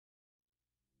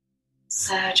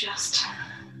So just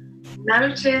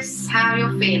notice how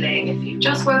you're feeling. If you've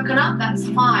just woken up, that's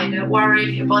fine. Don't worry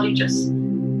if your body just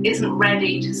isn't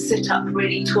ready to sit up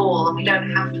really tall, and we don't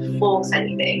have to force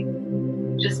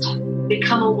anything. Just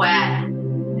become aware.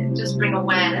 Just bring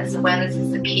awareness. Awareness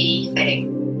is the key thing.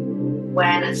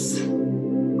 Awareness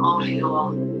of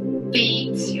your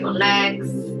feet, your legs,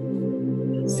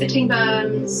 your sitting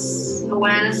bones,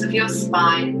 awareness of your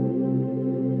spine.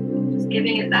 Just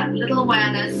giving it that little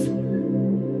awareness.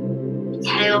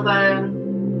 Tailbone.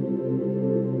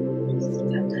 Just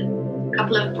a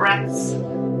couple of breaths.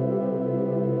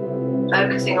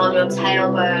 Focusing on your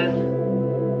tailbone.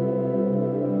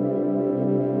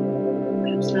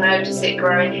 Just notice it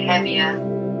growing heavier.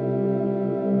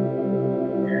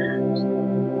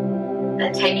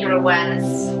 And take your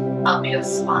awareness up your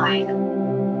spine.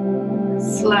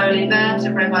 Slowly,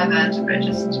 vertebra by vertebra,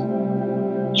 just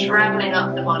traveling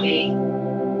up the body.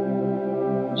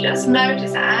 Just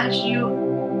notice as you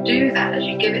do that, as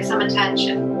you give it some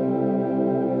attention,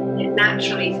 it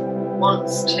naturally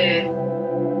wants to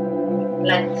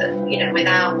lengthen,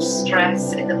 without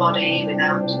stress in the body,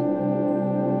 without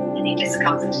any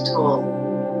discomfort at all.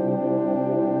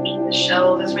 Keep the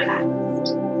shoulders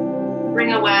relaxed.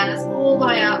 Bring awareness all the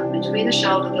way up between the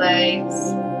shoulder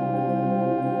blades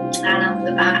and up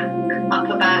the back,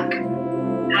 upper back,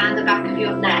 and the back of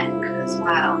your neck as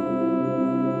well.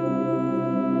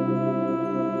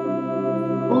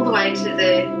 All the way to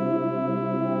the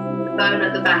bone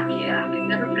at the back here. I can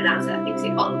never pronounce it. I think it's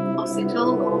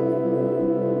occipital, or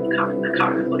I can't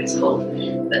remember what it's called.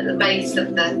 But the base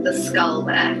of the skull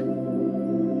there.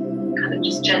 Kind of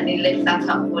just gently lift that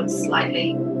upwards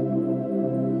slightly. A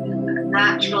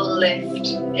natural lift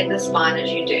in the spine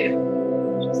as you do.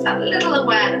 Just that little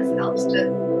awareness helps to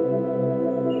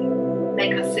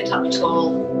make us sit up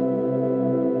tall.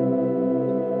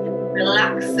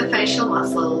 Relax the facial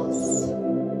muscles.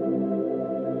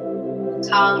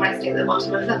 Tongue resting at the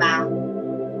bottom of the mouth.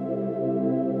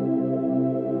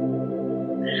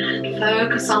 And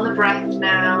focus on the breath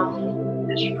now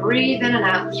as you breathe in and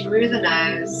out through the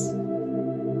nose.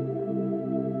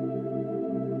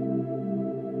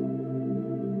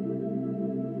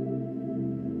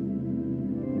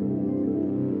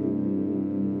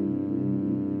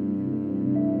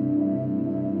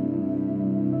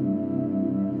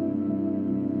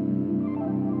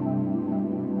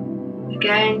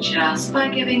 Again, just by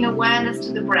giving awareness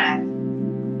to the breath,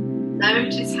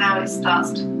 notice how it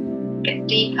starts to get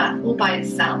deeper all by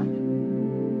itself.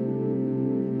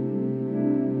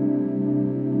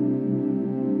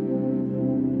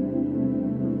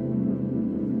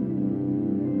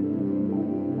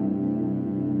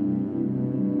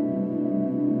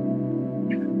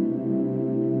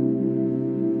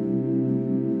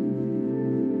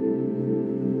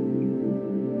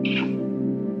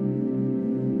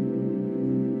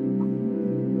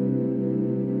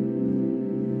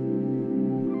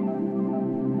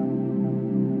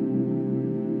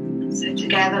 So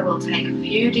together we'll take a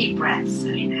few deep breaths. So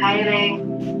inhaling,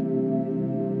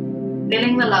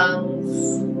 filling the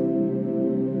lungs.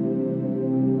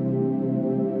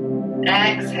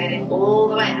 Exhaling all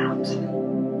the way out.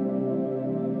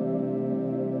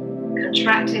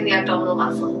 Contracting the abdominal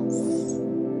muscles.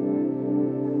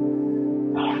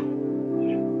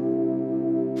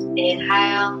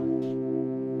 Inhale.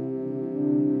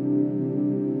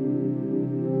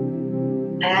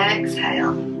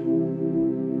 Exhale.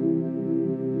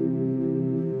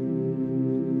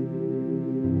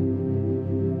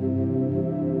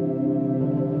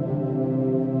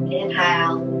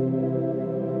 Inhale.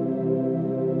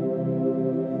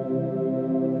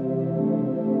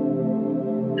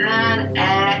 And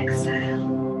exhale.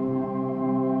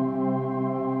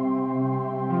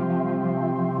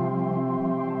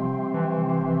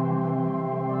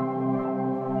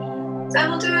 So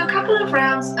we'll do a couple of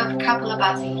rounds of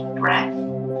Kapalabhati breath.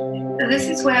 So this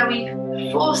is where we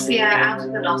force the air out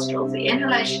of the nostrils. The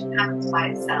inhalation happens by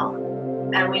itself,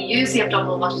 and we use the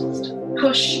abdominal muscles to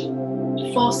push,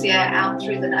 to force the air out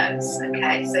through the nose.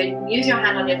 Okay, so you can use your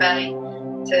hand on your belly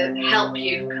to help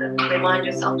you kind of remind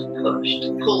yourself to push,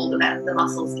 to pull the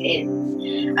muscles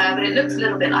in. But it looks a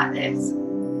little bit like this.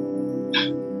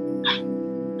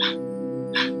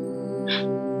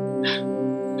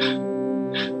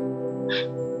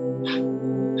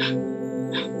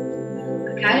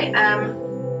 Okay,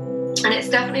 and it's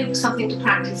definitely something to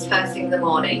practice first thing in the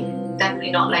morning,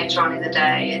 definitely not later on in the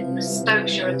day. It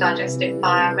stokes your digestive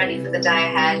fire, ready for the day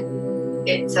ahead.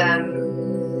 It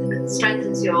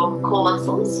strengthens your core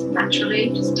muscles naturally,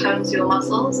 just tones your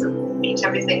muscles and keeps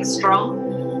everything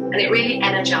strong. and it really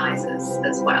energizes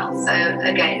as well. So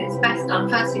again, it's best done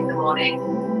first thing in the morning.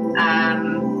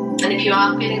 And if you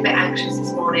are feeling a bit anxious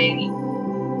this morning,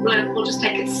 we'll just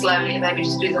take it slowly and maybe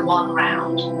just do the one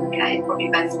round. Okay, probably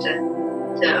best to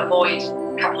avoid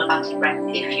a couple of anti-breath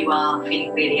if you are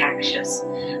feeling really anxious.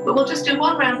 But we'll just do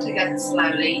one round together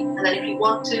slowly, and then if you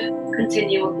want to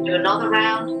continue, we'll do another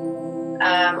round.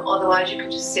 Otherwise, you can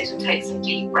just sit and take some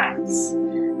deep breaths.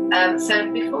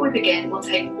 So before we begin, we'll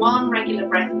take one regular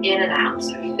breath in and out.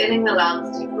 So filling the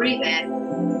lungs as you breathe in.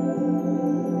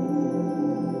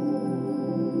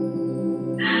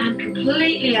 And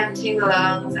completely emptying the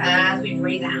lungs as we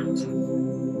breathe out.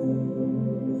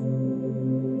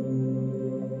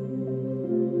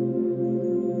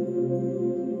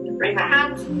 Bring the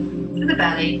hands to the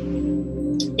belly.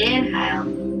 Inhale.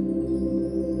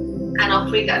 And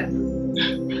off we go.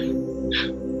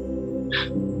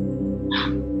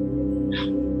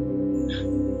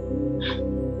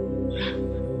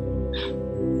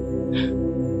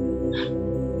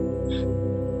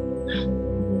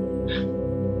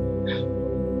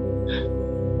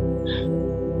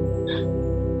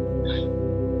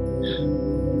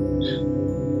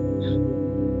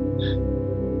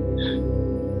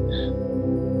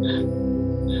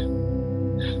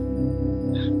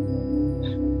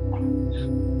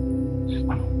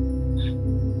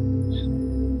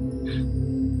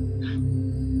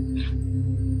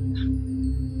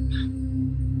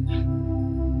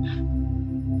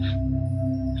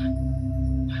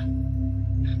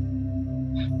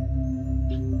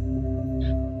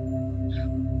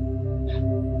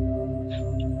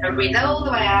 And breathe all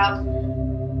the way out.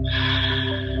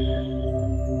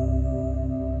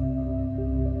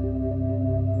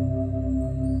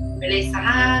 Release the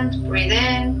hand, breathe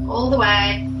in all the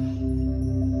way.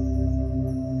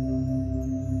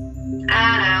 And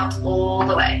out all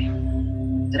the way.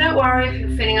 So don't worry if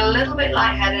you're feeling a little bit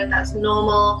lightheaded, that's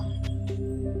normal.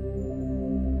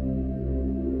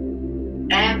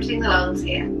 Emptying the lungs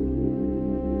here.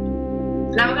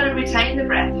 Now we're going to retain the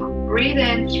breath. Breathe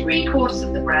in 3/4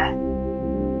 of the breath.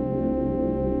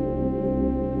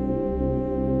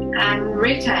 And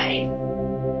retain.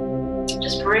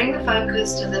 Just bring the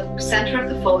focus to the center of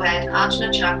the forehead,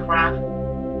 Ajna chakra.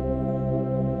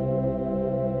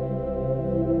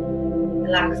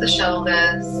 Relax the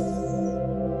shoulders.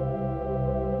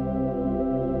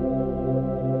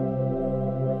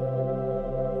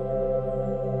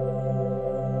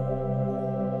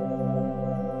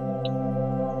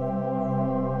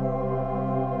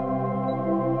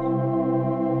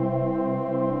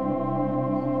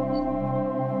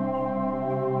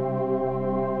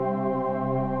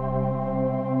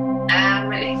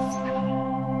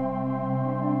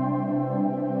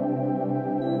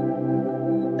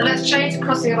 Let's change the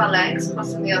crossing of our legs,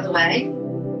 crossing the other way.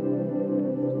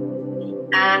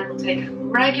 And we'll take a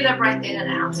regular breath in and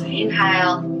out. So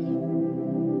inhale.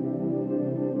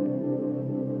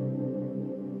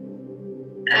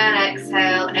 And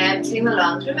exhale, emptying the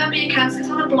lungs. Remember, you can sit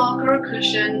on a block or a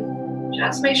cushion.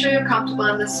 Just make sure you're comfortable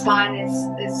and the spine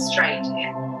is straight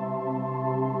here.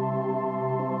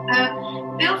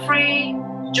 Feel free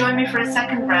to join me for a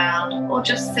second round, or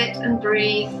just sit and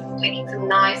breathe, taking some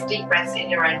nice deep breaths in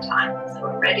your own time. So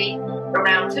we're ready for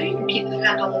round 2. You can keep the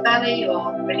hand on the belly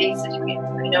or release it if you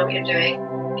know what you're doing.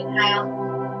 Inhale.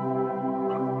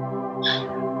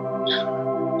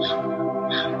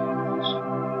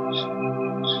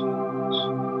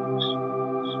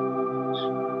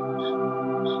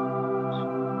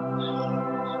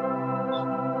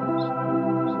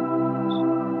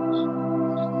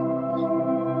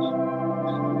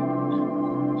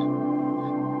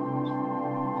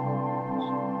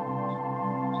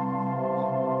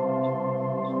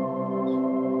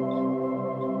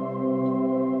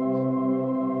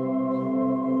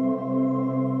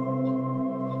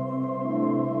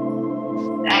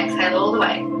 Exhale all the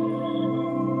way.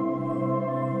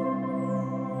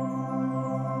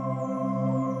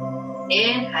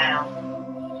 Inhale.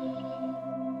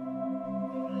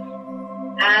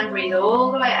 And breathe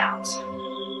all the way out.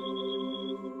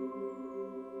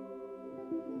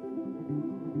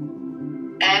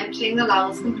 Emptying the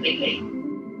lungs completely.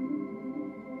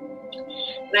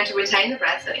 We're going to retain the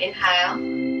breath, so inhale.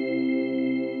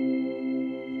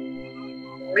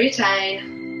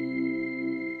 Retain.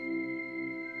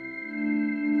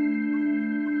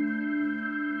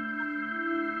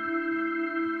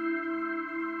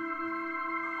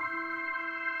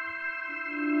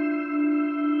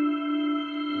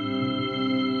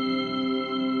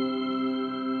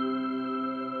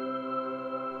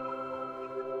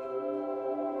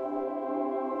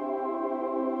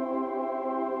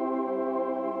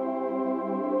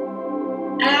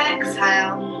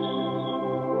 exhale.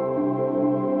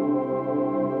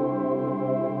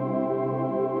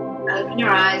 Open your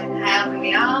eyes, inhale, bring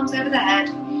the arms over the head.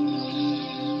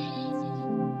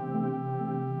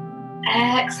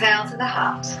 Exhale to the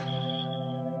heart.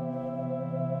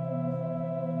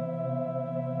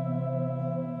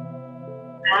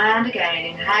 And again,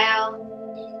 inhale.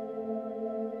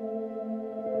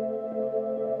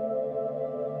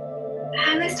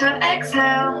 And this time,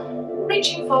 exhale.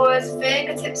 Reaching forwards,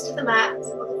 fingertips to the mat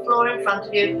or the floor in front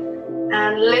of you.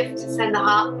 And lift to send the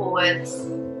heart forwards.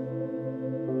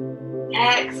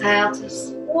 Exhale to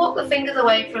walk the fingers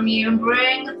away from you and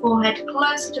bring the forehead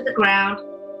closer to the ground.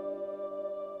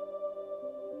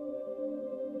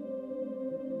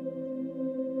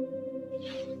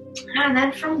 And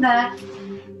then from there,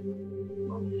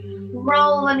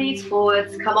 roll the knees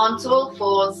forwards, come onto all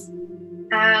fours,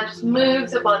 and just move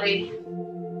the body.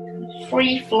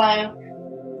 Free flow,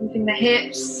 moving the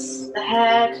hips, the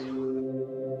head,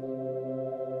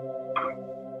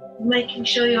 making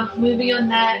sure you're moving your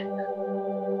neck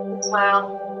as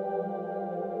well.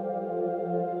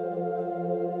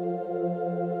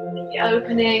 You're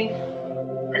opening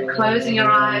and closing your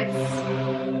eyes,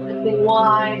 opening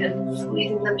wide and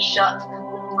squeezing them shut a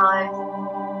couple of times.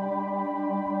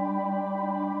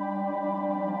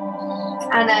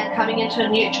 And then coming into a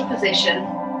neutral position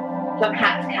for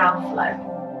cat-cow flow.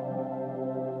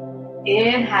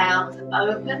 Inhale to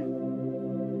open.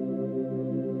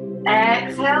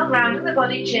 Exhale, rounding the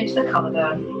body, chin to the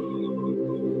collarbone.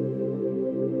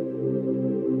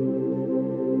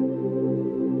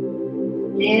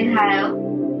 Inhale.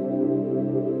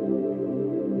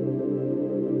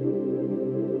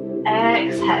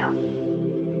 Exhale.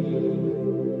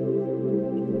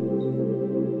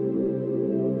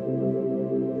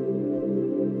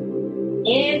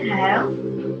 Inhale.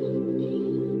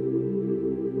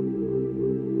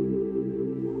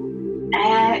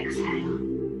 Exhale.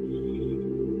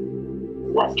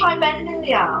 Let's try bending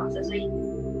the arms as we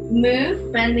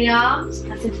move. Bend the arms,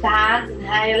 press into the hands,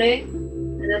 inhaling,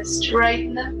 and then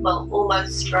straighten them, well,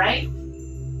 almost straight.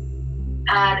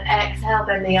 And exhale,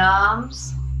 bend the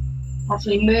arms as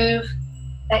we move,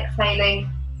 exhaling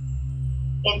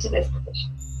into this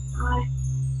position. Right.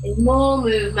 In more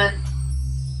movement.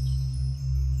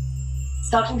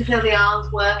 Starting to feel the arms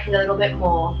working a little bit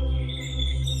more.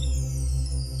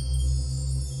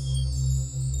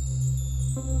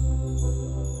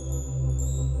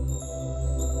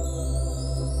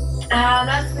 And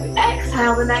as we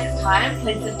exhale the next time,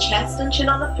 place the chest and chin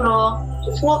on the floor.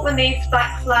 Just walk the knees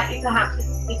back slightly, perhaps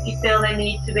if you feel they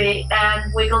need to be,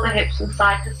 and wiggle the hips from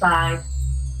side to side.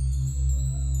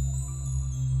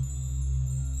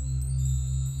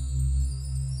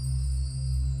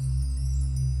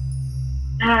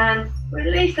 And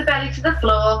release the belly to the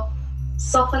floor,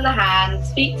 soften the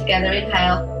hands, feet together,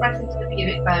 inhale, press into the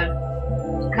pubic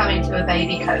bone, come into a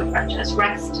baby cobra. Just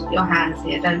rest your hands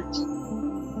here, don't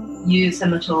use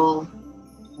them at all.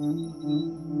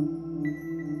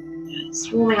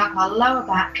 Just warming up our lower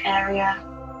back area.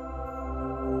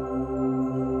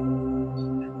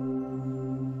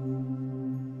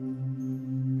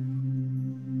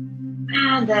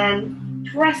 And then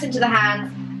press into the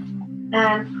hands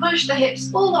and push the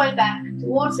hips all the way back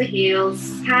towards the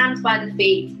heels, hands by the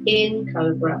feet in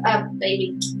cobra,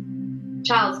 baby,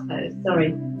 child's pose,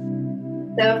 sorry.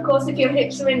 So of course if your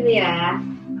hips are in the air,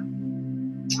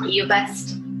 you're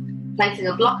best placing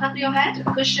a block under your head,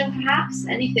 a cushion perhaps,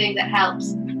 anything that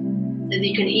helps. Then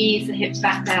you can ease the hips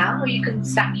back down, or you can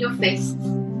stack your fists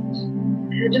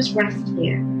and just rest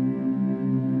here.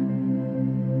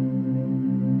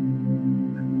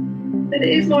 But it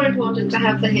is more important to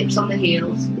have the hips on the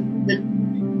heels. The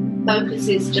focus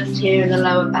is just here in the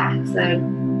lower back, so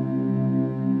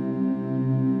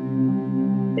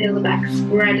feel the back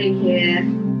spreading here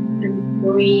and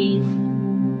breathe.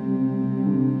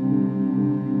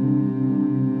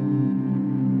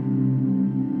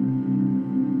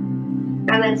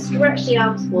 And then stretch the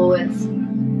arms forwards,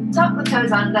 tuck the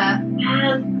toes under,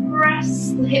 and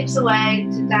press the hips away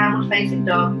to downward facing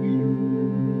dog.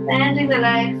 Bending the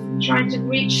legs, trying to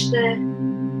reach the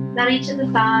belly to the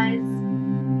thighs.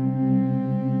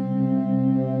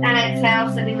 And exhale,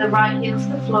 sending the right heel to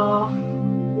the floor.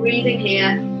 Breathing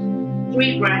here,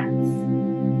 3 breaths.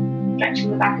 Stretching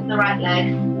the back of the right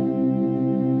leg.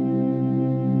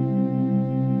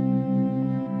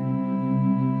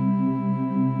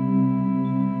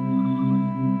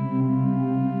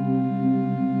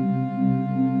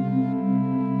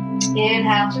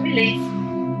 Inhale to release.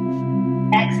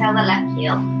 Exhale the left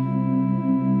heel.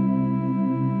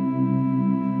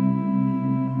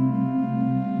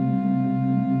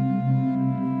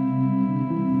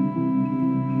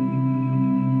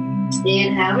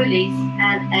 Inhale, release,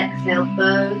 and exhale,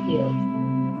 both heels.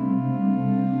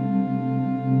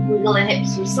 Wiggle the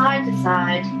hips from side to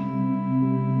side.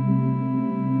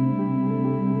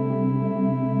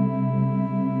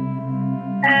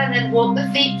 And then walk the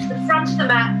feet to the front of the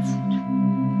mat.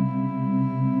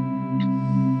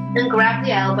 And grab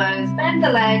the elbows, bend the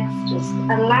legs, just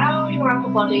allow your upper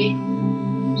body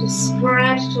to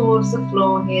spread towards the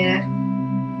floor here.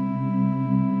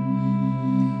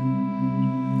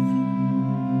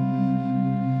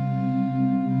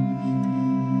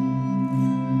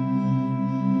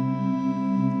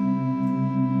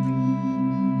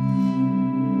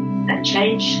 And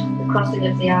change the crossing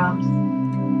of the arms.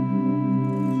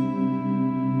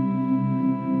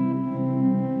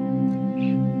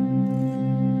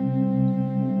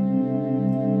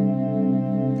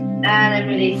 And then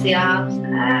release the arms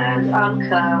and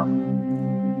uncurl.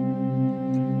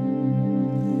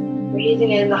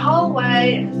 Breathing in the whole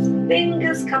way as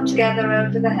fingers come together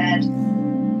over the head.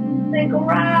 Then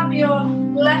grab your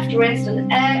left wrist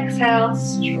and exhale,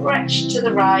 stretch to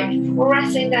the right,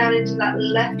 pressing down into that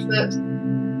left foot.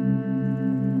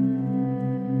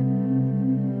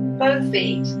 Both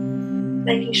feet,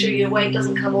 making sure your weight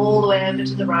doesn't come all the way over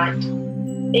to the right.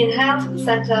 Inhale to the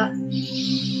center.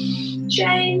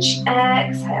 Change,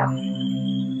 exhale.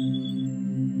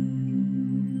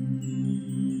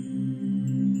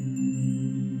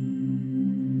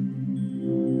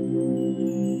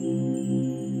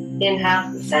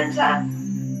 Inhale to the center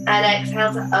and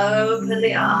exhale to open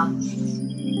the arms.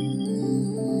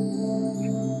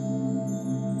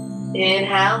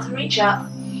 Inhale to reach up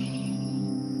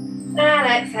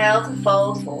and exhale to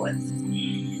fold forwards.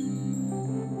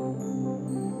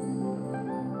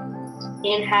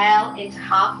 Inhale into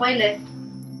halfway lift.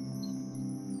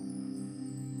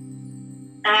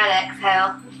 And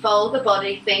exhale, fold the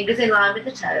body, fingers in line with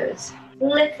the toes.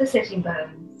 Lift the sitting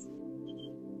bones.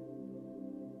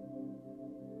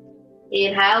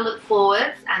 Inhale, look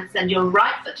forwards and send your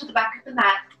right foot to the back of the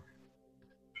mat.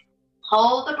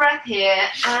 Hold the breath here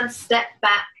and step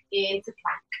back into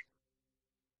plank.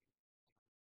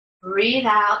 Breathe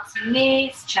out,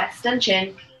 knees, chest and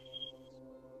chin.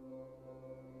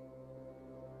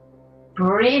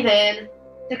 Breathe in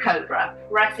to cobra,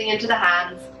 pressing into the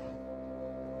hands.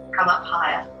 Come up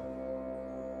higher.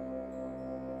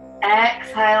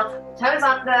 Exhale, toes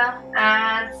under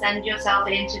and send yourself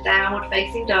into downward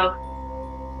facing dog.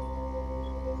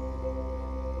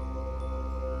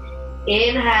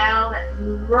 Inhale, let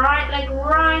the right leg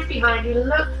rise behind you,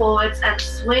 look forwards and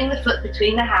swing the foot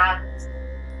between the hands.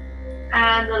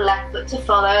 And the left foot to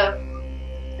follow.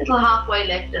 Little halfway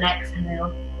lift and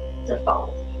exhale to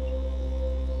fold.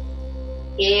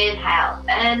 Inhale,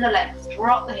 bend the legs,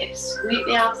 drop the hips, sweep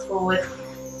the arms forward,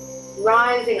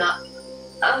 rising up,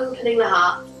 opening the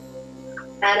heart,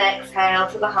 and exhale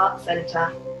to the heart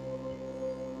center.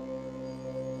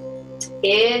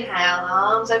 Inhale,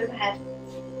 arms over the head.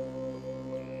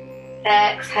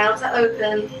 Exhale to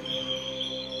open.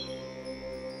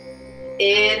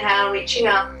 Inhale, reaching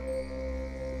up.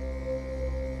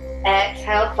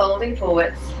 Exhale, folding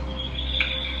forwards.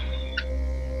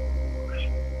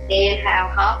 Inhale,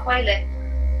 halfway lift.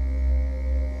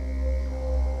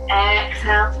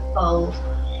 Exhale to fold.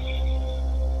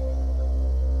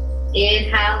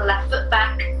 Inhale, left foot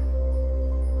back.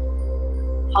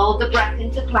 Hold the breath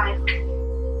into plank.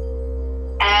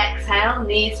 Exhale,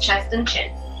 knees, chest and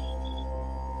chin.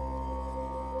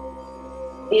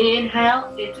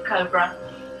 Inhale into cobra.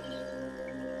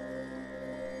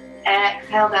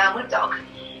 Exhale, downward dog.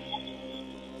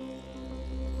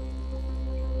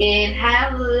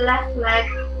 Inhale, left leg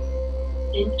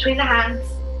in between the hands.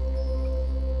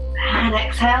 And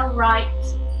exhale, right.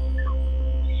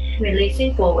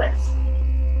 Releasing forwards.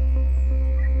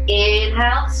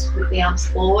 Inhale, scoop the arms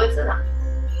forwards and up.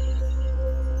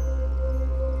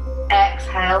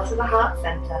 Exhale to the heart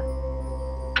center.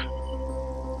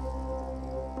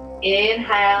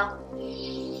 Inhale.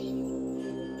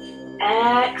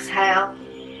 Exhale.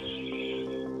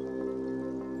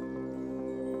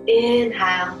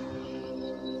 Inhale.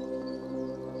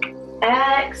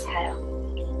 Exhale.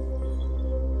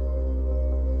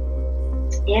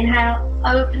 Inhale,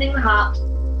 opening the heart.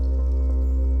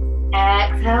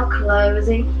 Exhale,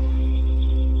 closing.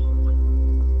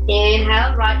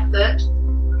 Inhale, right foot.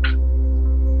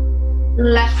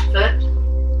 Left foot.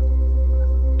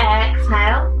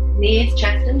 Exhale, knees,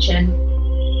 chest and chin.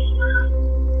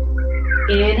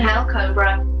 Inhale,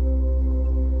 cobra.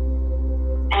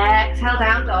 Exhale,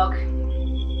 down dog.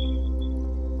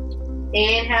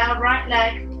 Inhale, right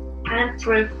leg and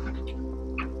through.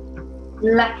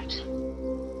 Left.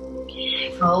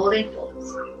 Folding forwards.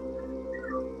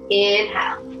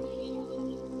 Inhale.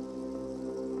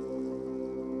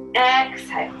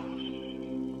 Exhale.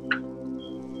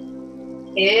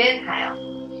 Inhale.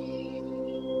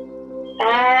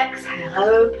 Exhale,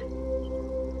 open.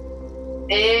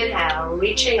 Inhale,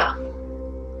 reaching up.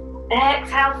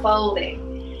 Exhale, folding.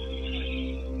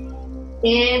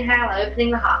 Inhale,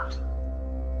 opening the heart.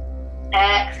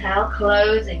 Exhale,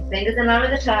 closing. Fingers in line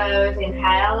with the toes.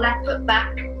 Inhale, left foot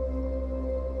back.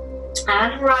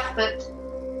 And right foot.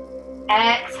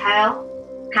 Exhale,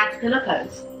 caterpillar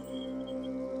pose.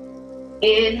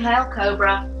 Inhale,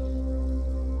 cobra.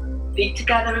 Feet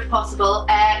together if possible.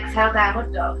 Exhale,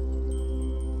 downward dog.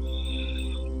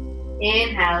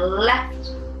 Inhale,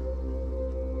 left.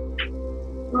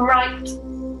 Right.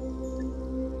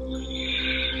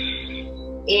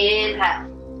 Inhale.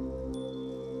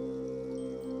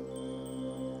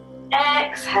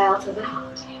 Exhale to the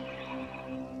heart.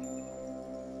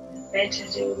 I'm going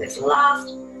to do this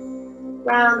last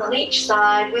round on each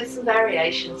side with some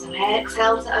variations. So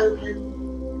exhale to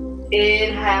open.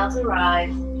 Inhale to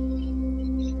rise.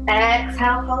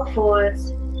 Exhale, fold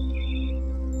forwards.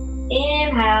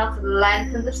 Inhale to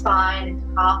lengthen the spine into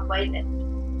halfway lift.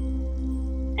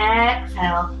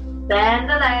 Exhale, bend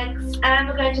the legs, and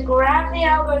we're going to grab the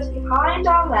elbows behind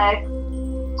our legs,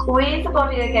 squeeze the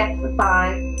body against the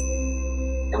thighs,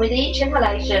 and with each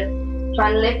inhalation,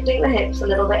 try lifting the hips a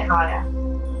little bit higher.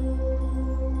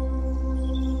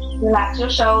 Relax your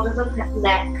shoulders and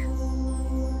neck.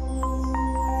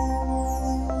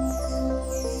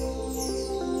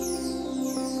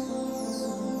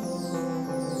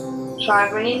 Try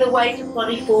bringing the weight of the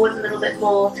body forwards a little bit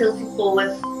more, tilting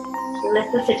forwards to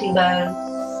lift the sitting bones.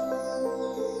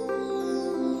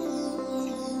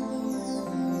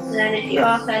 And then if you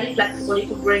are fairly flexible, you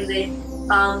can bring the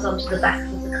arms onto the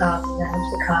backs of the calves, down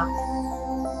to the calves.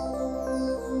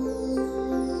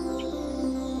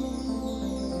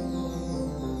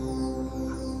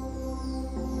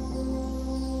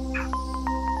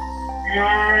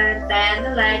 And bend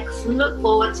the legs, look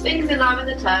forwards, fingers in line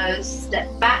with the toes, step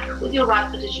back with your right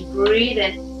foot as you breathe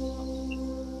in.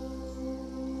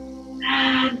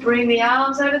 And bring the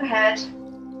arms over the head.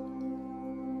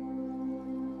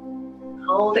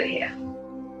 Hold it here.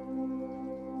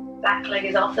 Back leg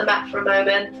is off the mat for a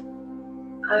moment.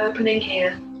 Opening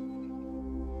here.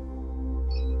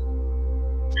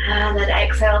 And then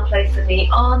exhale, place the knee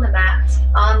on the mat.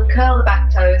 Uncurl the back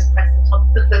toes, press the top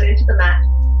of the foot into the mat.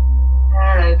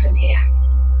 And open here.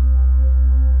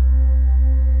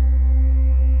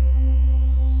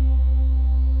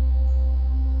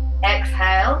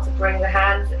 Exhale to bring the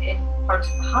hands in front of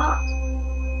the heart.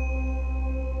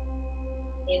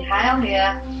 Inhale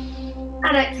here.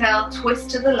 And exhale, twist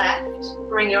to the left.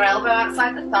 Bring your elbow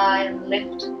outside the thigh and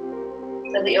lift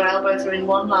so that your elbows are in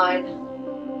one line.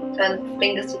 Turn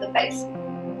fingers to the face.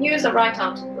 Use the right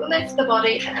arm to lift the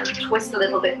body and twist a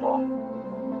little bit more.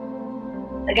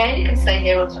 Again, you can stay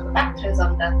here until the back toes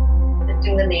under,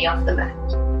 lifting the knee off the mat.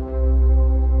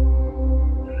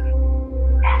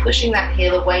 Pushing that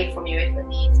heel away from you if the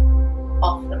knee's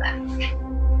off the mat.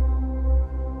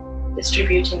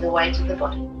 Distributing the weight of the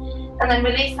body. And then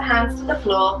release the hands to the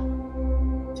floor.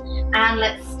 And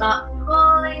let's start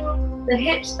pulling the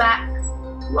hips back,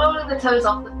 rolling the toes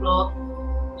off the floor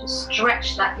to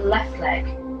stretch that left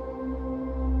leg.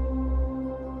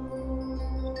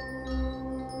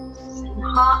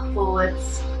 Heart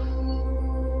forwards.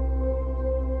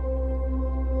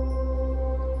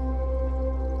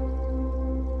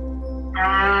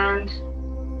 And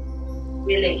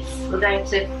release. We're going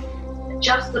to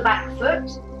adjust the back foot,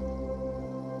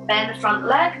 bend the front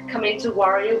leg, come into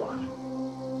warrior one.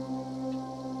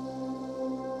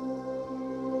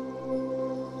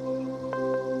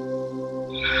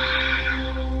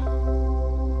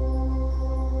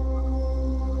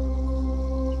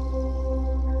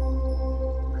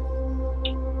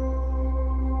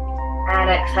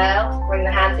 Exhale, bring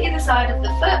the hands either side of the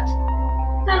foot,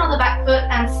 then on the back foot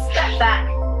and step back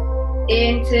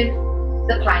into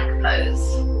the plank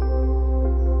pose.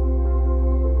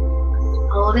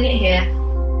 Holding it here.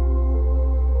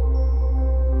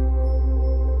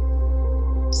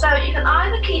 So you can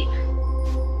either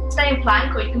stay in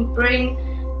plank or you can bring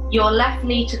your left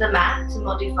knee to the mat to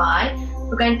modify.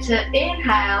 We're going to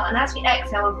inhale, and as we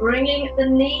exhale, we're bringing the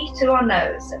knee to our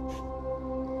nose.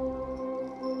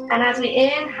 And as we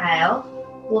inhale,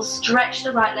 we'll stretch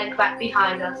the right leg back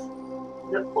behind us,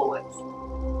 look forwards.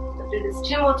 So do this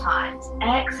 2 more times.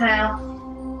 Exhale,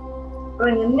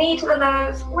 bring the knee to the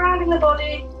nose, rounding the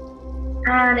body,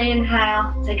 and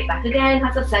inhale, take it back again.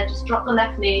 As I said, just drop the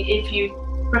left knee if you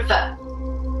prefer.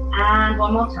 And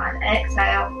one more time,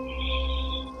 exhale.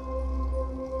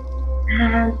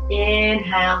 And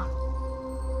inhale.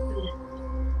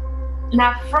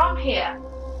 Now from here,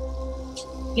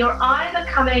 you're either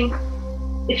coming,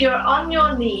 if you're on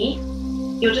your knee,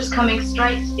 you're just coming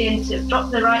straight into, drop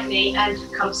the right knee and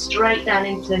come straight down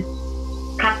into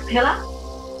caterpillar.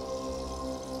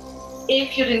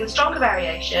 If you're doing the stronger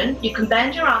variation, you can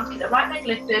bend your arms, keep the right leg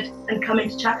lifted, and come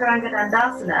into Chaturanga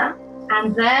Dandasana,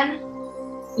 and then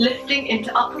lifting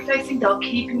into upward facing dog,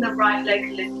 keeping the right leg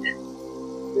lifted.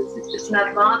 This is just an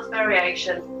advanced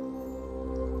variation.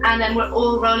 And then we're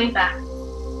all rolling back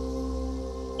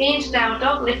into downward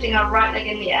dog, lifting our right leg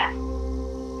in the air.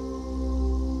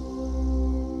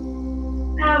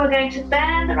 Now we're going to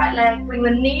bend the right leg, bring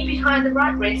the knee behind the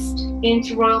right wrist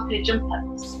into royal pigeon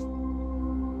pose.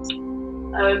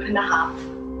 Open the heart.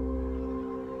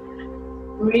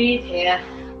 Breathe here.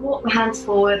 Walk the hands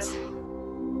forwards.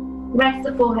 Rest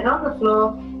the forehead on the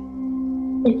floor,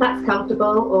 if that's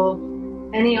comfortable, or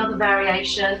any other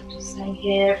variation. Just stay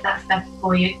here if that's better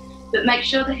for you. But make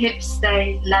sure the hips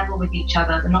stay level with each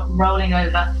other. They're not rolling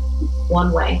over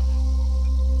one way.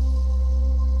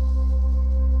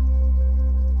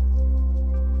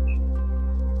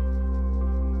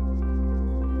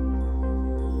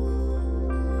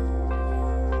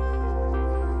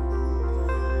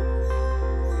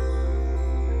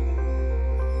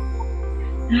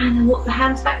 And then walk the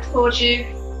hands back towards you.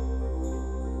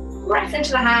 Press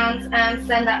into the hands and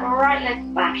send that right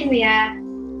leg back in the air,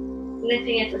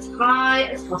 lifting it as high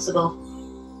as possible.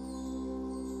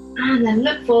 And then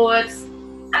look forwards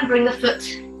and bring the foot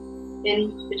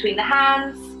in between the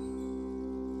hands.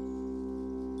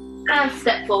 And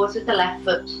step forwards with the left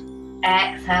foot.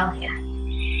 Exhale here.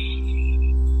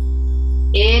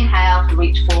 Inhale to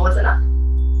reach forwards and up.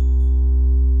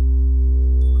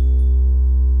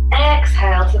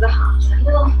 Exhale to the heart.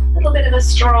 A little bit of a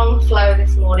strong flow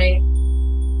this morning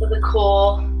for the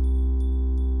core.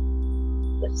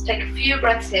 Let's take a few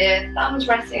breaths here. Thumbs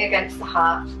resting against the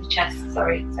heart, the chest,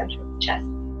 sorry, center of the chest.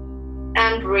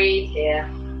 And breathe here.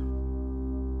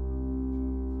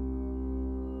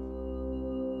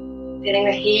 Feeling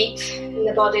the heat in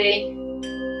the body.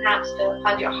 Perhaps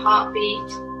find your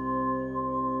heartbeat.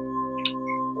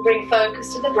 And bring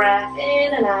focus to the breath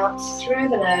in and out through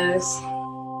the nose.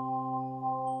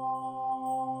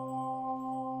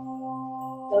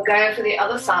 We'll go for the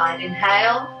other side.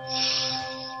 Inhale.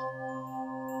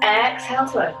 Exhale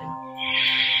to open.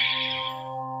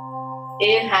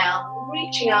 Inhale,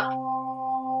 reaching up.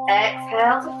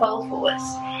 Exhale to fold forwards.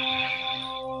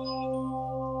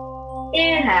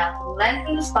 Inhale to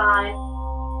lengthen the spine.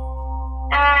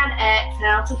 And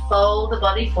exhale to fold the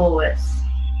body forwards.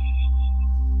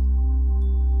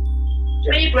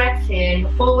 3 breaths here,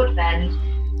 your forward bend.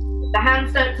 If the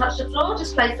hands don't touch the floor,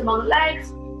 just place them on the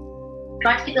legs.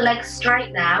 Try to keep the legs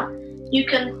straight now. You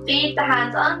can feed the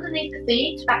hands underneath the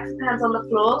feet, back to the hands on the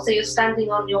floor, so you're standing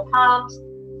on your palms,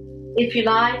 if you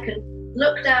like, and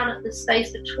look down at the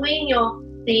space between your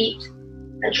feet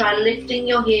and try lifting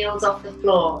your heels off the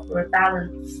floor for a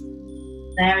balance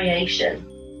variation.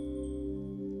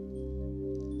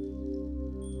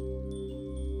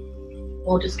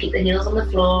 Or just keep the heels on the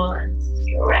floor and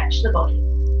stretch the body.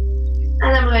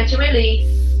 And then we're going to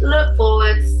release, look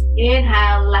forwards,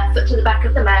 inhale, left foot to the back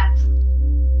of the mat,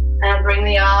 and bring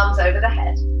the arms over the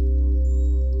head.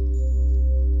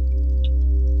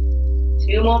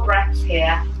 2 more breaths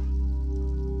here.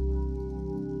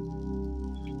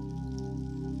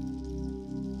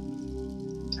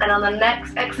 And on the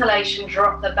next exhalation,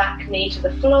 drop the back knee to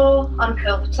the floor,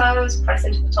 uncurl the toes, press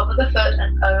into the top of the foot,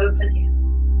 and open here.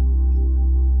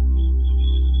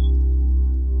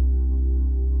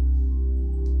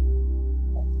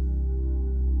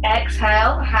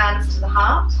 Exhale, hands to the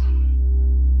heart.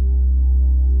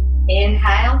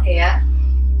 Inhale here.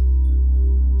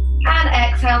 And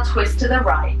exhale, twist to the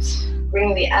right.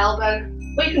 Bring the elbow,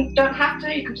 or you don't have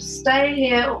to, you can just stay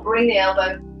here or bring the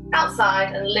elbow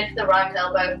outside and lift the right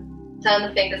elbow. Turn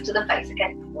the fingers to the face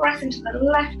again. Press into the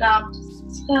left arm,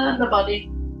 turn the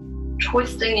body,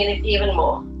 twisting in it even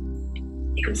more.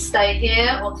 You can stay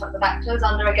here or tuck the back toes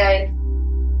under again.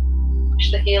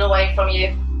 Push the heel away from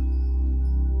you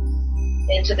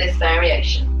into this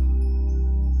variation.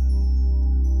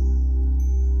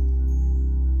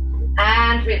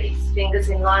 And release, fingers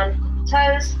in line with the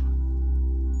toes.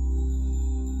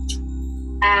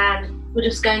 And we're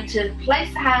just going to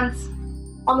place the hands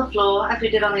on the floor as we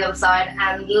did on the other side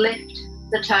and lift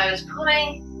the toes,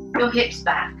 pulling your hips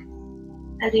back,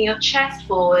 bending your chest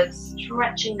forward,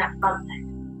 stretching that front leg.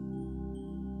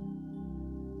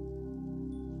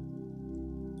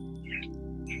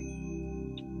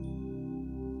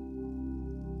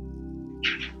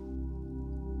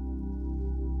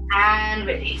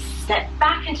 then release. Step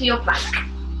back into your plank.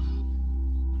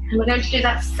 And we're going to do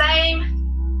that same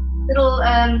little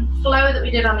flow that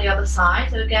we did on the other side.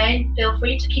 So again, feel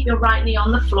free to keep your right knee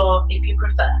on the floor if you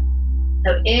prefer.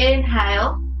 So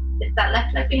inhale, lift that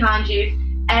left leg behind you.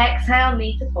 Exhale,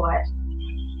 knee to forehead.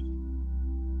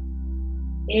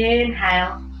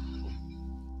 Inhale.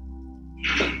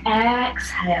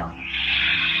 Exhale.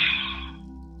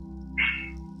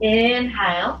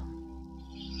 Inhale.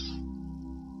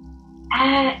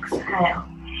 Exhale.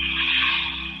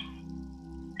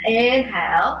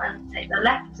 Inhale, and take the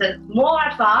left to more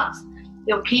advanced.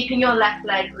 You're keeping your left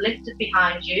leg lifted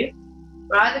behind you.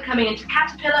 We're either coming into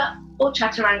caterpillar or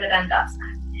chaturanga dandasana.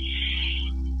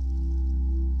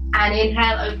 And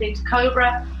inhale, opening to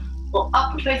cobra or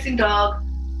upward facing dog,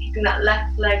 keeping that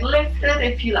left leg lifted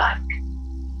if you like.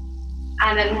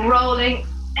 And then rolling,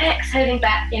 exhaling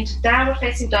back into downward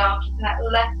facing dog, keeping that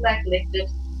left leg lifted.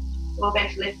 We're going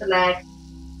to lift the leg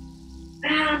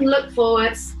and look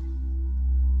forwards.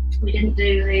 We didn't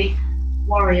do the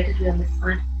warrior, did we, on this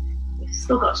side? We've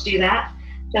still got to do that.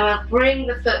 Now we'll bring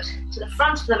the foot to the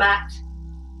front of the mat.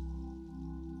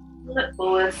 Look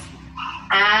forwards.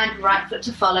 And right foot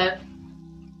to follow.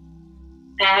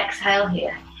 Exhale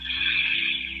here.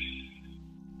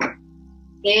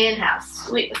 Inhale,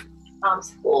 sweep the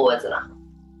arms forwards and up.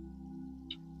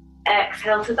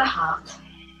 Exhale to the heart.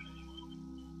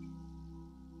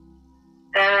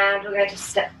 And we're going to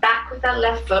step back with that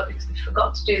left foot because we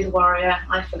forgot to do the warrior.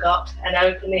 I forgot. And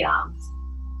open the arms.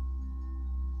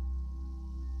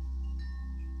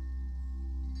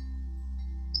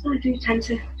 I do tend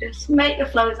to just make the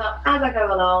flows up as I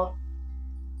go along.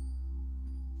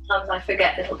 Sometimes I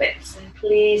forget little bits, so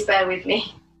please bear with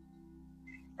me.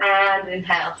 And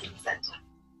inhale to the center.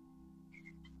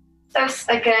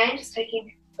 So again, just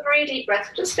taking 3 deep breaths.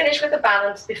 We'll just finish with the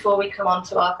balance before we come on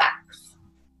to our backs.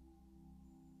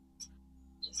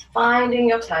 Just finding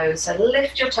your toes. So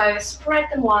lift your toes, spread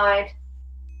them wide,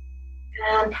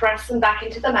 and press them back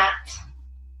into the mat.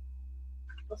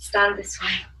 We'll stand this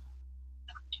way.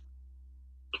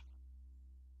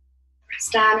 Press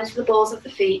down into the balls of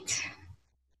the feet.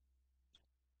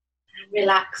 And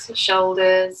relax your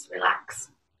shoulders, relax.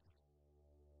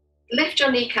 Lift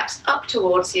your kneecaps up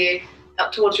towards you,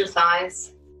 up towards your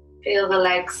thighs. Feel the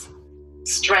legs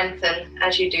strengthen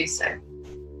as you do so.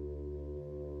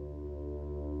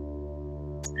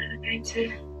 So we're going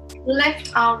to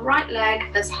lift our right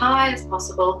leg as high as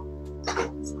possible.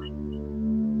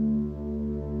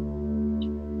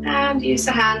 And use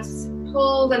the hands to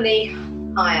pull the knee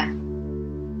higher,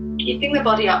 keeping the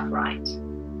body upright.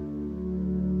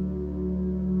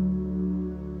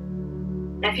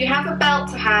 Now, if you have a belt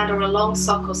to hand or a long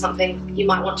sock or something, you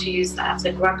might want to use that,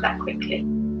 so grab that quickly.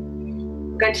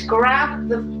 We're going to grab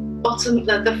the bottom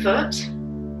of the foot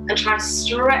and try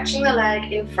stretching the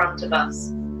leg in front of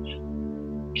us.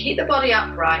 Keep the body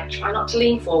upright, try not to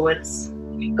lean forwards.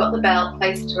 If you've got the belt,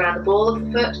 place it around the ball of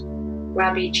the foot,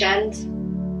 grab each end,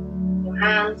 your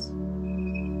hands.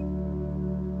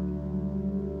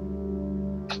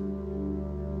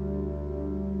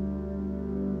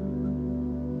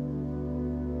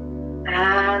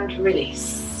 And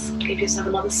release. Give yourself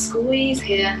another squeeze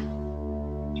here.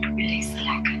 Release the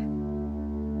leg.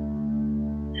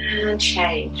 And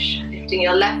change. Lifting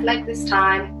your left leg this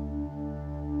time.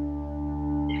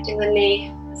 Lifting the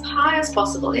knee as high as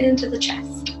possible into the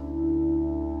chest.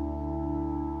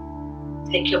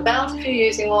 Take your belt if you're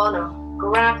using one, or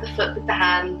grab the foot with the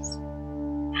hands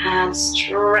and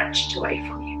stretch it away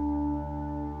from you.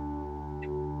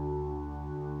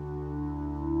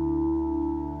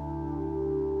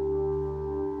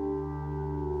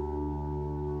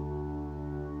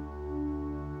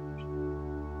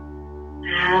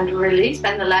 And release,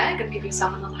 bend the leg and give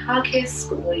yourself another hug here,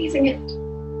 squeezing it.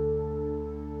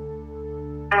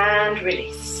 And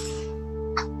release.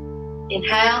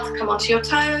 Inhale to come onto your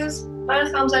toes,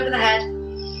 both arms over the head.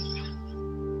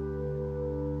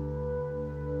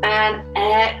 And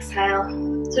exhale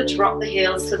to drop the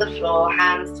heels to the floor,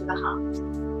 hands to the heart.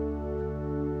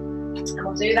 And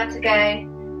we'll do that again.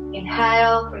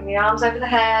 Inhale, bring the arms over the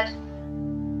head.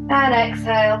 And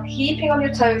exhale, keeping on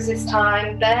your toes this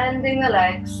time, bending the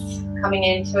legs, coming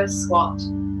into a squat.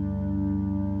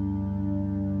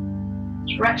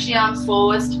 Stretch the arms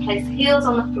forwards to place the heels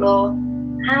on the floor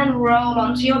and roll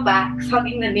onto your backs,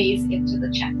 hugging the knees into the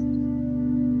chest.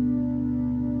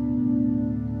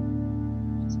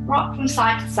 Just rock from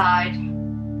side to side.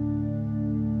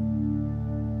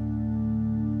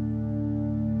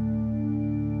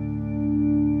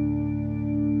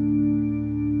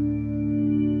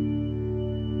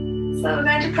 So we're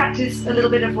going to to practice a little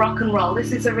bit of rock and roll.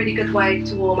 This is a really good way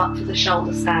to warm up for the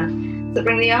shoulder stand. So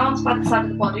bring the arms by the side of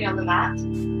the body on the mat.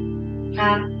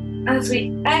 And as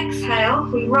we exhale,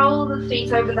 we roll the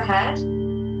feet over the head.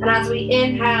 And as we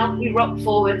inhale, we rock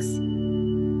forwards,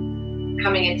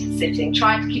 coming into sitting.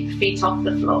 Trying to keep the feet off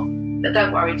the floor, but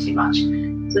don't worry too much.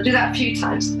 So do that a few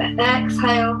times.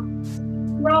 Exhale,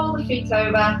 roll the feet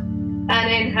over, and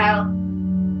inhale,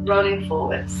 rolling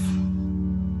forwards.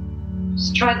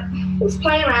 Just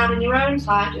play around in your own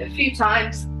time, do it a few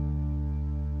times.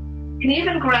 You can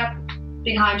even grab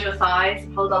behind your thighs,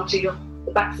 hold on to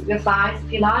the backs of your thighs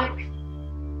if you like.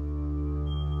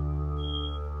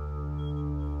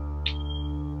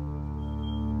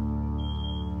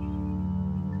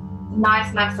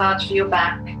 Nice massage for your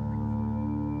back.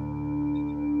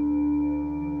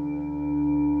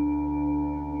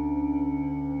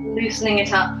 Loosening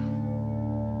it up,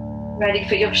 ready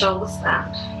for your shoulder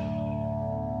stand.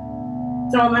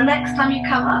 So on the next time you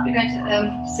come up, you're going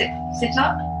to sit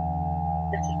up,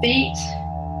 lift the feet,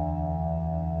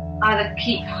 either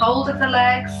keep hold of the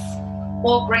legs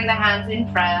or bring the hands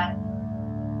in prayer.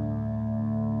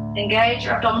 Engage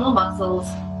your abdominal muscles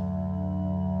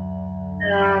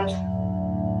and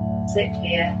sit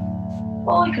here.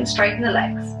 Or you can straighten the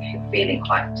legs if you're feeling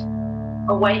quite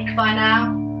awake by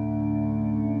now.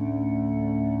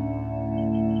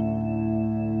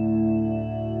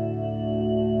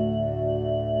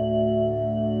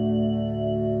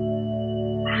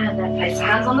 And then place the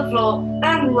hands on the floor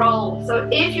and roll. So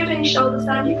if you're doing shoulder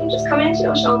stand, you can just come into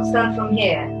your shoulder stand from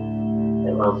here.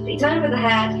 So roll the feet over the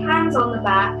head, hands on the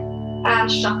back,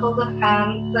 and shuffle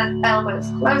the elbows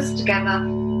close together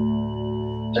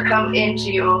to come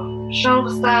into your shoulder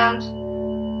stand.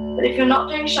 But if you're not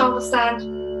doing shoulder stand,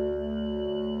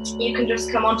 you can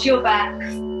just come onto your back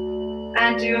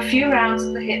and do a few rounds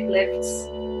of the hip lifts,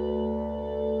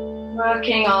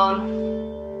 working on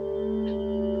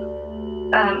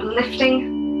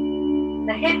lifting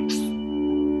the hips,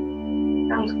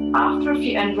 and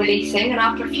releasing, and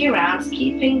after a few rounds,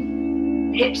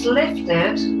 keeping the hips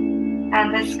lifted,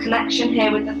 and this connection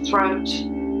here with the throat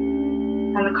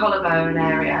and the collarbone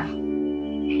area,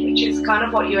 which is kind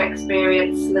of what you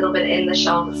experience a little bit in the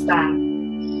shoulder stand.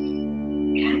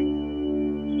 Okay.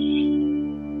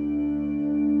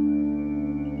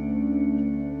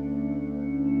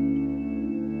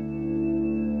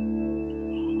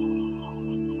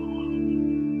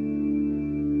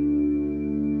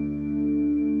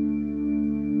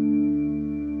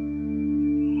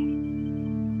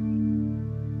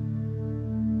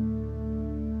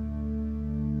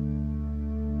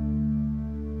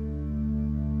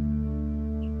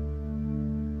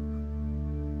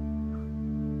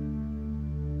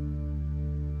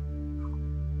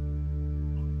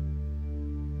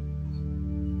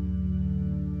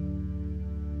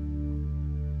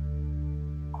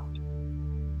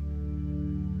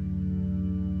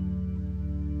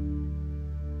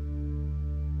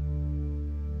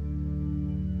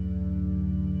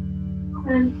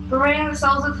 And bring the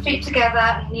soles of the feet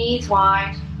together, knees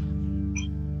wide.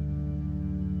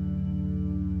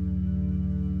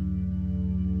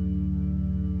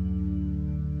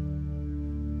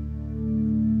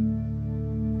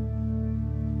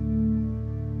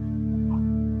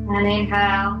 And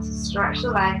inhale to stretch the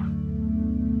legs.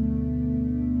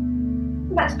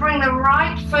 Let's bring the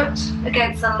right foot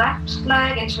against the left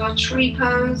leg into a tree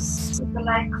pose with the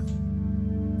legs.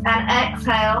 And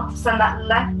exhale, send that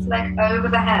left leg over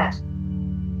the head.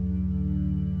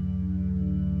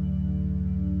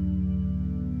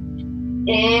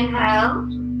 Inhale,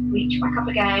 reach back up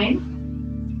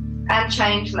again, and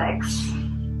change legs.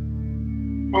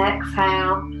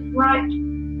 Exhale, right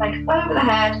leg over the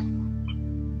head.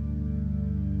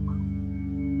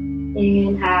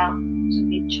 Inhale to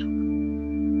reach up.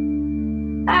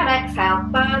 And exhale,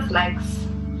 both legs.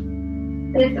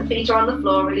 If the feet are on the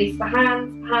floor, release the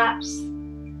hands, perhaps.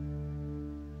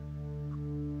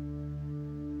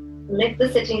 Lift the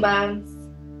sitting bones,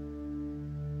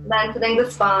 lengthening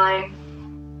the spine.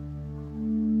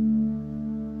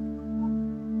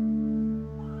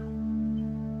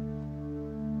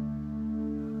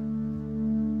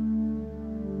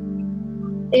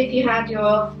 If you had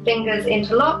your fingers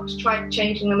interlocked, try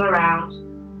changing them around.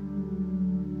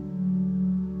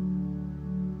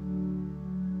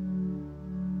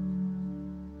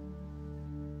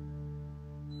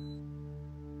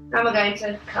 And we're going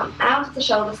to come out of the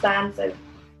shoulder stand, so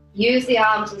use the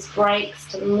arms as brakes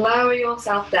to lower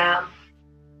yourself down.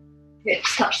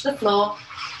 Hips touch the floor,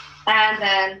 and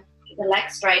then keep the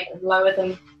legs straight and lower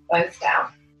them both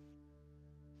down.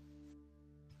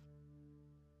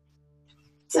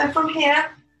 So from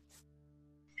here,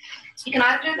 You can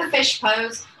either do the fish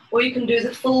pose or you can do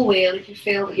the full wheel if you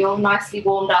feel that you're nicely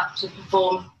warmed up to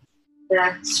perform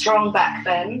the strong back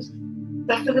bend.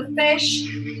 So for the fish,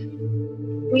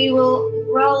 we will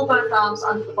roll both arms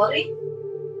under the body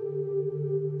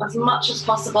as much as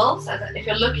possible, so that if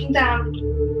you're looking down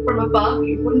from above,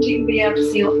 you wouldn't even be able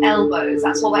to see your elbows.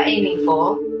 That's what we're aiming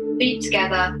for. Feet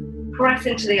together, press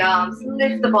into the arms,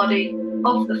 lift the body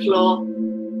off the floor,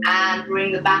 and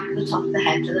bring the back of the top of the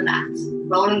head to the mat,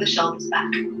 rolling the shoulders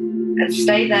back. And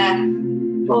stay there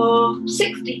for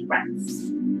 6 deep breaths.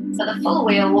 So the full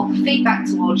wheel, walk the feet back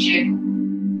towards you.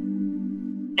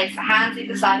 Place the hands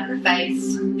either side of the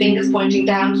face, fingers pointing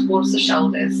down towards the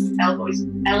shoulders, elbows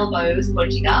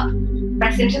pointing up.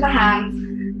 Press into the hands,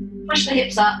 push the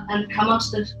hips up and come onto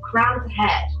the crown of the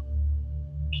head.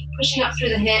 Keep pushing up through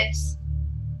the hips.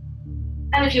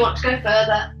 And if you want to go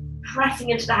further, pressing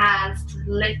into the hands to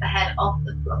lift the head off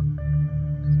the floor.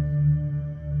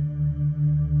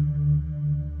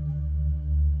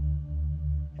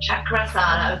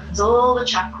 Chakrasana opens all the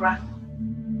chakra.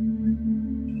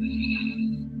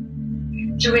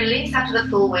 To release after the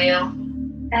full wheel,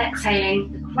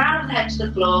 exhaling the crown of the head to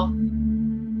the floor,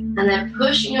 and then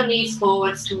pushing your knees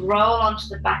forwards to roll onto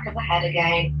the back of the head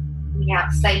again, coming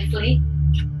out safely,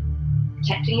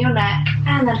 protecting your neck,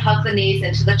 and then hug the knees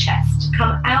into the chest.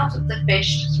 Come out of the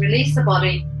fish, just release the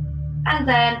body, and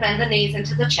then bend the knees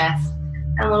into the chest,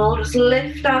 and we'll all just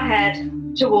lift our head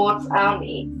towards our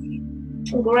knees.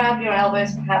 And grab your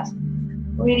elbows perhaps,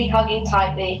 really hugging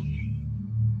tightly.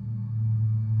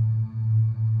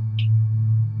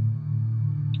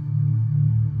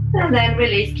 And then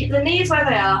release, keep the knees where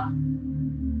they are.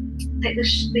 Take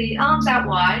the arms out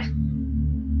wide.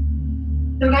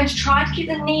 So we're going to try to keep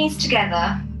the knees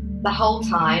together the whole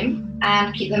time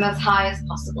and keep them as high as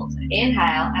possible. So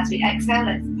inhale, as we exhale,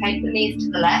 let's take the knees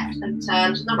to the left and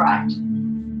turn to the right.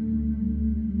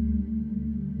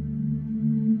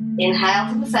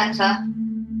 Inhale to the center.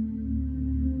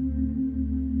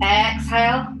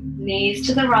 Exhale, knees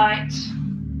to the right,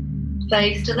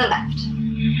 face to the left.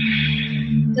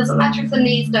 Doesn't matter if the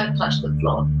knees don't touch the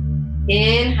floor.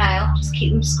 Inhale, just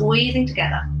keep them squeezing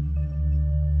together.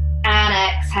 And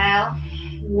exhale,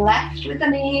 left with the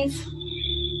knees.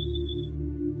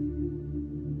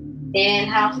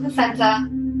 Inhale to the center.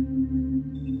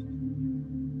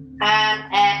 And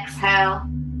exhale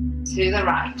to the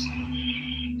right.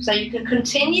 So you can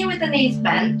continue with the knees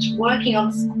bent, working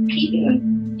on keeping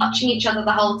them touching each other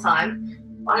the whole time.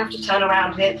 I have to turn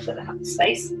around here so they have the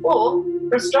space. Or,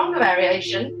 for a stronger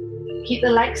variation, keep the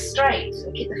legs straight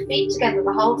and keep the feet together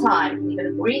the whole time. You're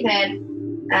going to breathe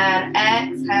in and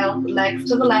exhale, the legs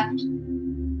to the left.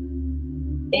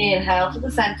 Inhale to the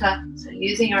center. So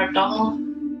using your abdominal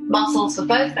muscles for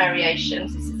both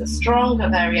variations. This is a stronger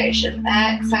variation.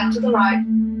 Exhale to the right.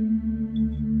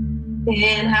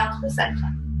 Inhale to the center.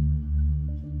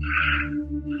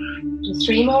 Just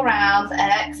 3 more rounds.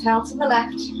 Exhale to the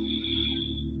left.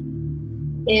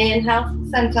 Inhale to the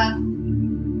center.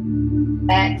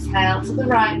 Exhale to the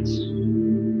right.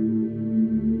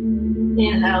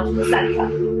 Inhale to the center.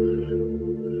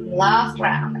 Last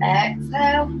round.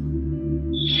 Exhale.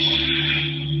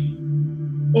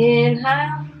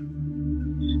 Inhale.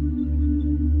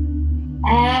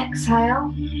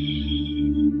 Exhale.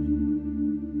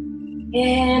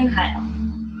 Inhale.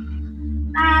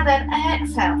 And then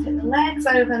exhale. Take the legs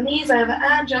over, knees over,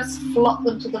 and just flop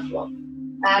them to the floor.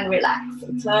 And relax.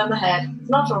 And turn the head, if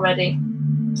not already,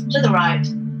 to the right.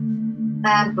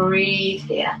 And breathe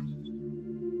here.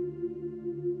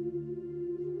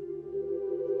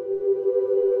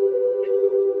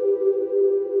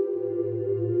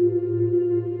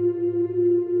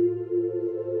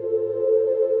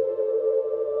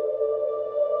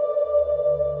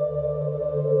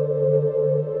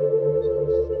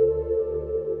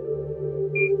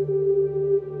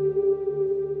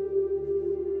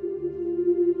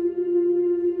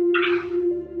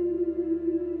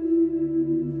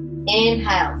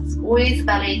 Inhale, squeeze the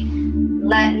belly,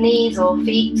 let knees or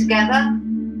feet together.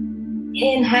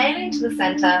 Inhaling to the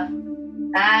center,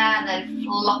 and then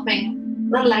flopping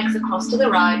the legs across to the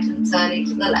right and turning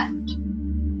to the left.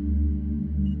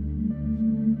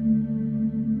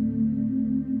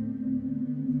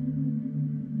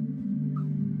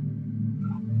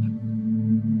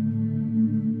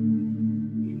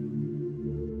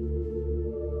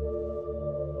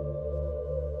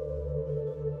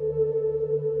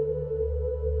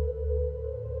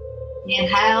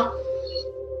 Inhale,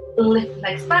 lift the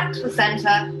legs back to the center,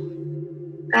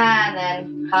 and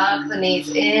then hug the knees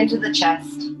into the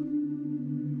chest.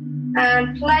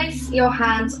 And place your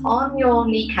hands on your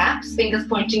kneecaps, fingers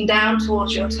pointing down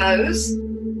towards your toes.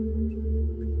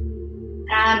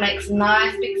 And make some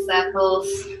nice big circles,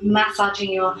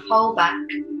 massaging your whole back.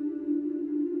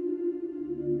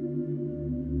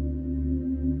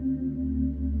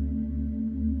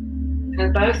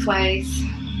 Go both ways.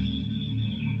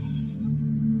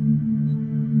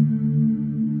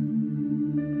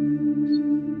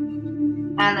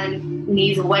 And then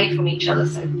knees away from each other,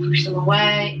 so push them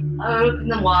away, open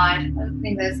them wide,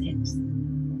 opening those hips.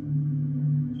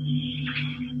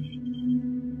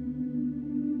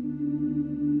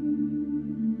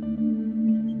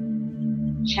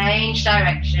 Change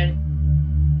direction.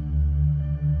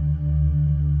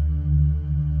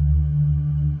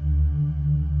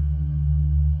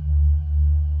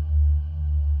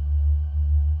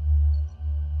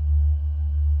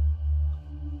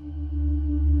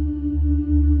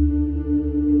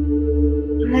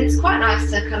 And it's quite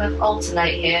nice to kind of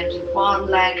alternate here, do one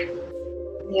leg,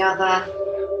 the other.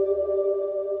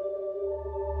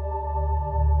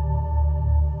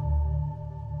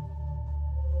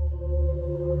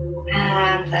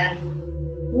 And then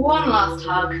one last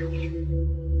hug.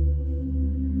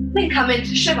 Then come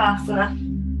into Shavasana.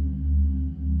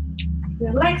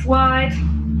 Your legs wide.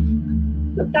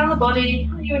 Look down the body.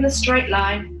 Are you in a straight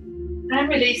line? And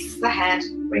release the head,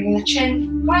 bringing the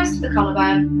chin close to the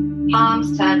collarbone,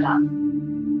 palms turned up.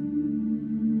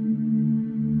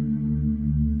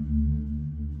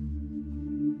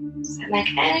 So make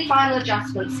any final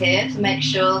adjustments here to make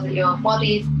sure that your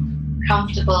body's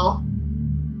comfortable.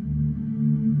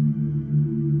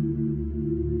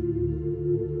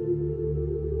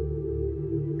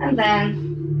 And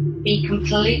then be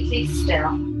completely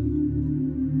still.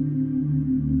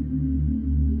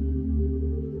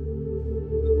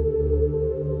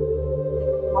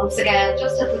 Once again,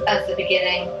 just as the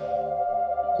beginning,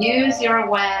 use your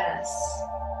awareness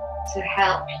to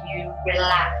help you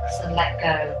relax and let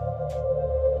go.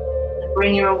 And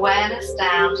bring your awareness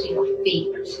down to your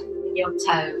feet and your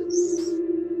toes.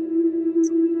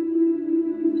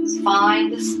 Just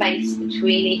find the space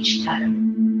between each toe.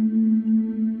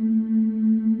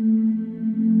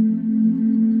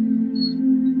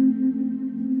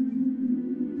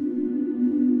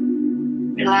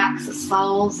 Relax the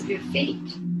soles of your feet,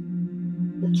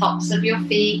 the tops of your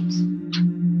feet,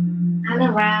 and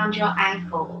around your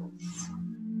ankles,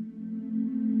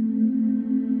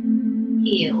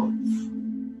 heels,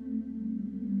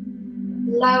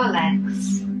 lower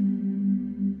legs,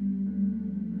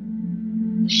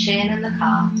 the shin and the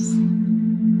calves,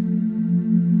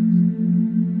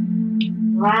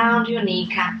 around your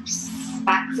kneecaps,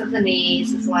 backs of the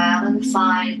knees as well, and the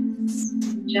sides.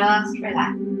 Just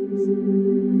relax.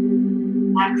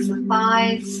 Relax the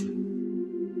thighs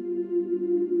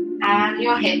and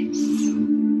your hips.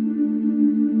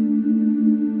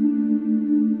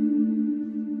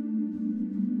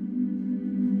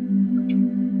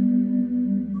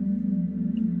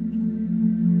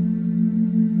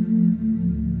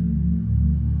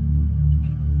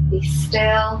 Be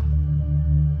still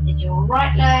in your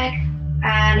right leg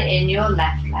and in your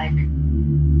left leg.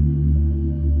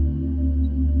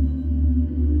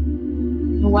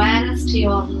 Awareness to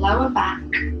your lower back,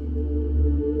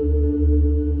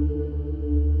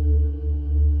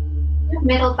 your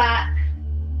middle back,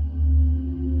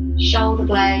 shoulder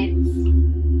blades,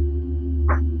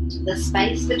 the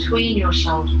space between your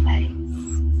shoulder blades,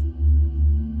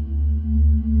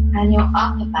 and your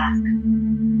upper back.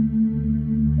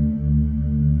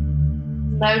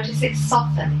 Notice it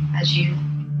soften as you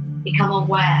become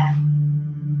aware.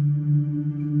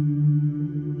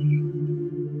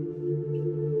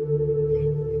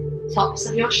 Tops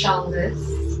of your shoulders,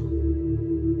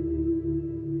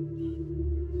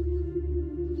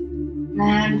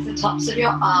 and the tops of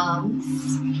your arms,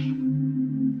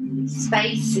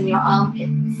 space in your armpits,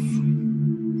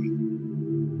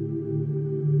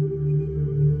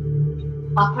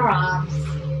 upper arms,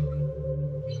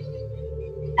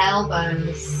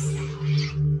 elbows,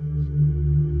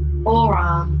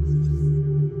 forearms,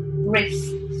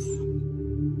 wrists,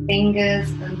 fingers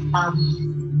and thumbs.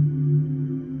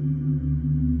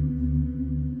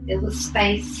 Feel the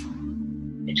space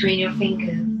between your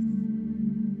fingers.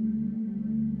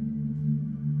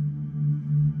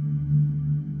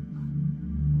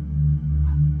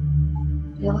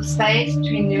 Feel the space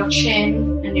between your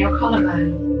chin and your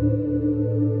collarbone.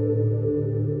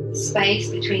 The space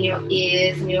between your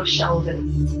ears and your shoulders.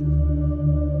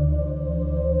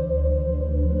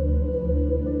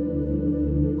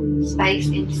 Space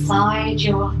inside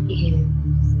your ears.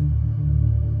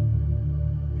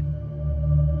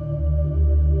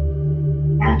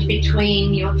 And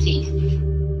between your teeth.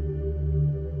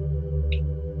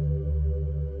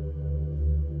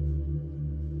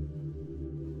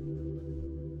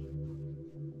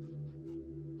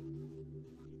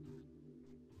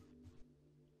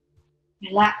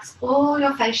 Relax all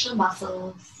your facial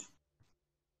muscles.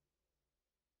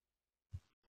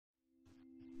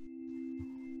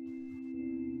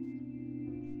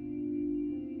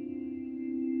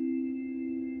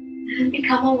 And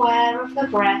become aware of the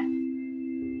breath.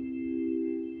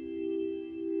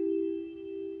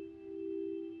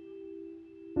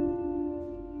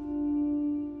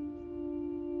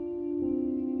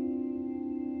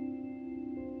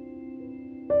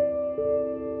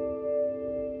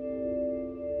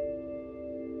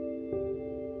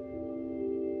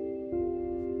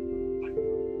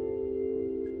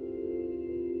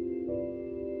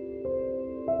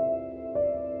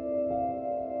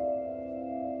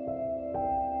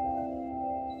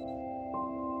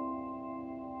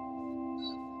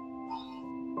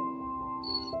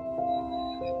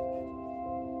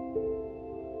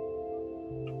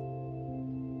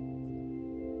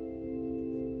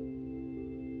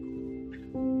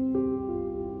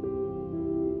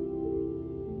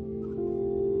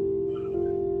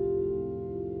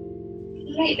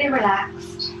 Completely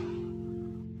relaxed.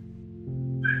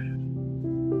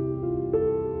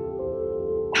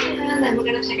 And then we're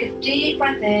going to take a deep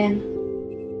breath in.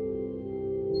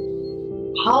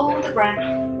 Hold the breath.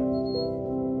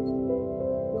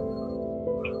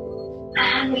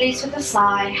 And release with a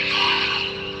sigh.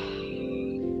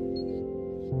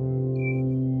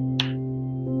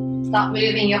 Start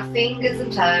moving your fingers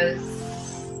and toes.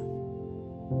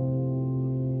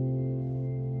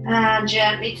 And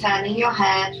gently turning your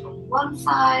head from one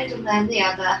side and then the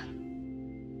other.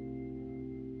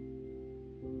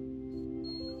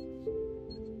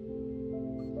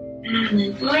 And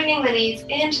then bringing the knees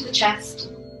into the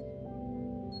chest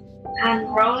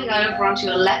and rolling over onto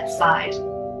your left side,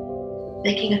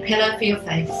 making a pillow for your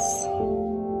face.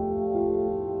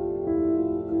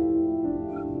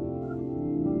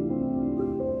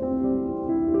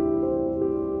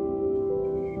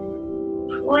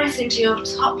 Press into your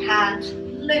top hand,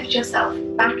 lift yourself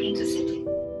back into sitting.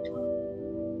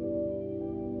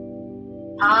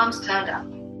 Palms turned up,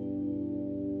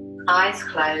 eyes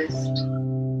closed.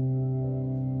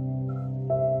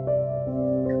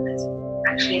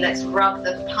 Let's rub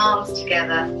the palms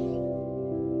together.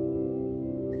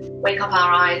 Wake up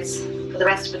our eyes for the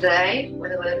rest of the day,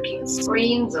 whether we're looking at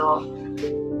screens or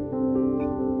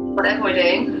whatever we're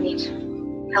doing. We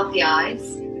need healthy eyes.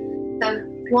 So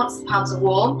once the palms are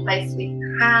warm, place the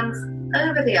hands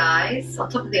over the eyes, on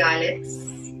top of the eyelids.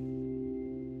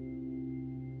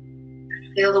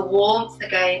 Feel the warmth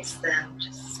against them,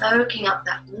 just soaking up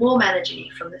that warm energy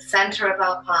from the center of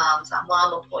our palms, our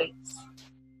marble points.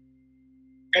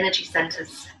 Energy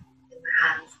centers in the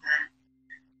hands there.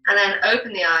 And then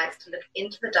open the eyes to look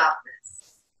into the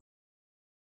darkness.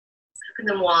 Open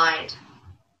them wide.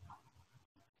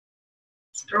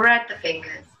 Spread the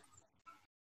fingers.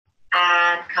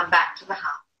 And come back to the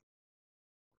heart.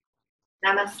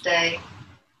 Namaste.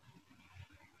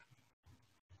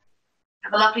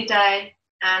 Have a lovely day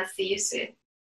and see you soon.